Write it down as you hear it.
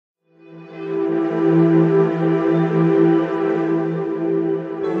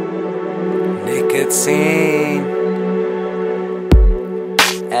nicotine.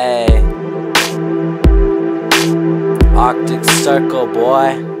 Hey, Arctic Circle,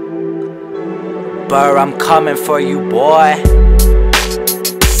 boy. Burr, I'm coming for you, boy.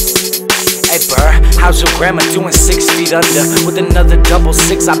 Hey Burr, how's your grandma doing 6 feet under? With another double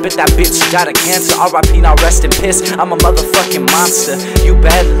six, I bet that bitch got a cancer. R.I.P. now rest in piss, I'm a motherfucking monster. You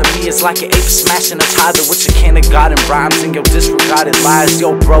better than me, it's like an ape smashing a toddler with your kindergarten rhymes and your disregarded lies.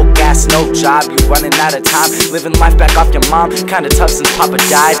 Yo broke ass, no job, you running out of time. Living life back off your mom, kinda tough since Papa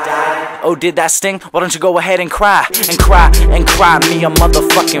died. Oh, did that sting? Why don't you go ahead and cry, and cry, and cry me a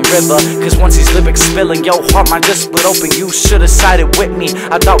motherfucking river? Cause once these lyrics spilling, yo heart might just split open. You should've sided with me,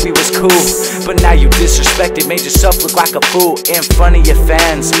 I thought we was cool, but now you disrespected, made yourself look like a fool in front of your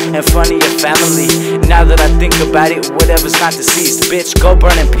fans, in front of your family. Now that I think about it, whatever's not deceased, bitch, go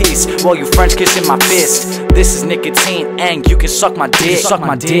burn in peace while you French kissing my fist. This is nicotine, and you can suck my dick, suck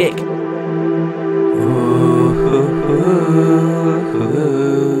my dick.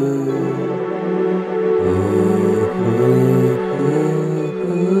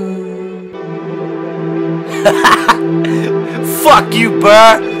 Fuck you,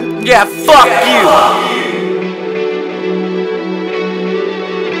 Burr. Yeah, fuck you.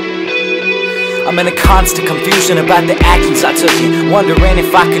 I'm in a constant confusion about the actions I took in, wondering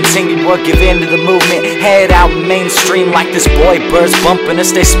if I continue or give in to the movement. Head out mainstream like this boy Burr's bumping to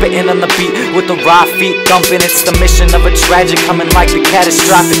stay spitting on the beat with the raw feet thumping. It's the mission of a tragic coming like the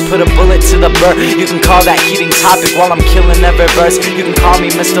catastrophic. Put a bullet to the Burr, you can call that heating topic while I'm killing every verse. You can call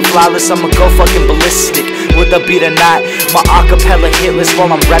me Mr. Flawless, I'ma go fucking ballistic with a beat or not. My acapella hit list while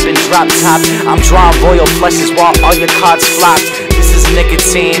I'm rapping drop top. I'm drawing royal flushes while all your cards flopped. This is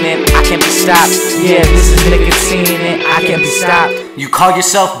nicotine and I can't be stopped. Yeah, this is nicotine and I can't be stopped. You call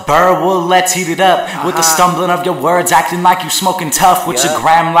yourself Burr, well let's heat it up with the stumbling of your words, acting like you smoking tough with your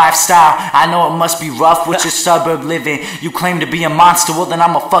gram lifestyle. I know it must be rough with your suburb living. You claim to be a monster, well then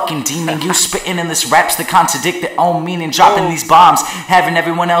I'm a fucking demon. You spitting in this raps that contradict their own meaning, dropping these bombs, having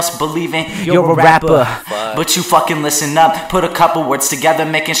everyone else believing you're a rapper. But you fucking listen up, put a couple words together,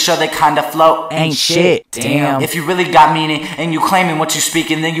 making sure they kinda flow. Ain't shit, damn. If you really got meaning and you claiming what you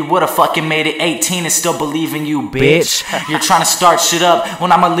speaking, then you would've fucking made it 18 and still believe in you, bitch. You're trying to start shit up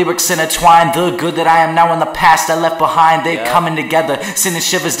when I'm a lyrics intertwined. The good that I am now in the past I left behind, they coming together, sending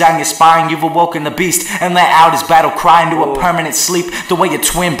shivers down your spine. You've awoken the beast and let out his battle cry into a permanent sleep. The way your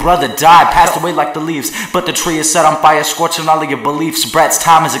twin brother died, passed away like the leaves, but the tree is set on fire, scorching all of your beliefs. Brett's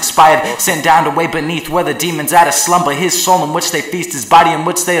time has expired, sent down to way beneath where the demons out of slumber. His soul in which they feast, his body in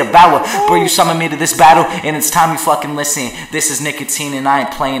which they devour. Bro, you summoned me to this battle and it's time you fucking listen. This is nicotine and I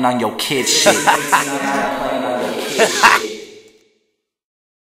ain't playing on your kid shit.